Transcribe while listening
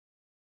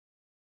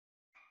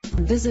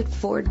Visit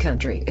Ford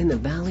Country in the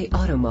Valley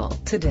Auto Mall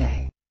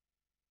today.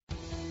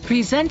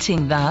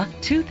 Presenting the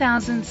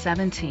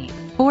 2017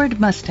 Ford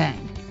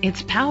Mustang.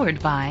 It's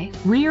powered by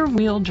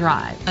rear-wheel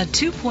drive, a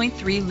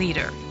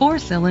 2.3-liter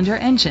four-cylinder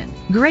engine.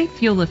 Great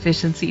fuel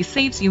efficiency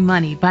saves you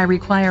money by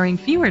requiring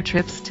fewer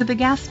trips to the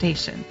gas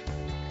station.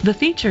 The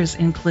features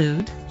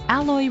include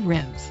alloy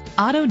rims,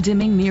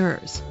 auto-dimming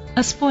mirrors,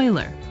 a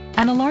spoiler,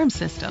 an alarm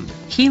system,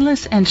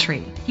 keyless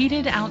entry,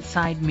 heated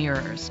outside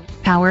mirrors,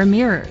 power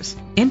mirrors,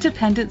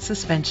 independent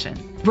suspension,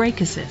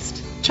 brake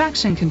assist,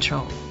 traction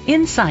control.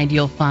 Inside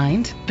you'll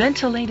find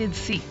ventilated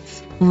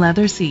seats,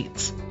 leather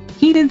seats,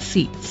 heated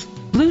seats,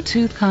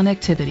 Bluetooth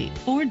connectivity,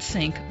 Ford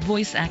Sync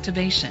voice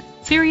activation,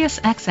 Sirius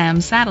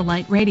XM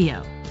satellite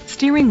radio,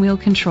 steering wheel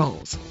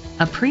controls,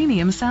 a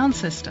premium sound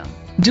system,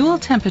 dual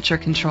temperature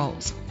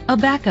controls, a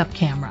backup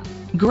camera.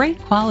 Great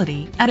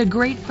quality at a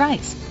great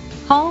price.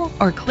 Call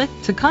or click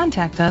to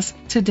contact us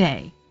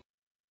today.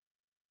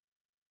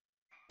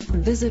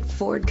 Visit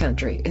Ford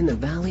Country in the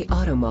Valley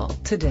Auto Mall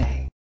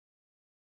today.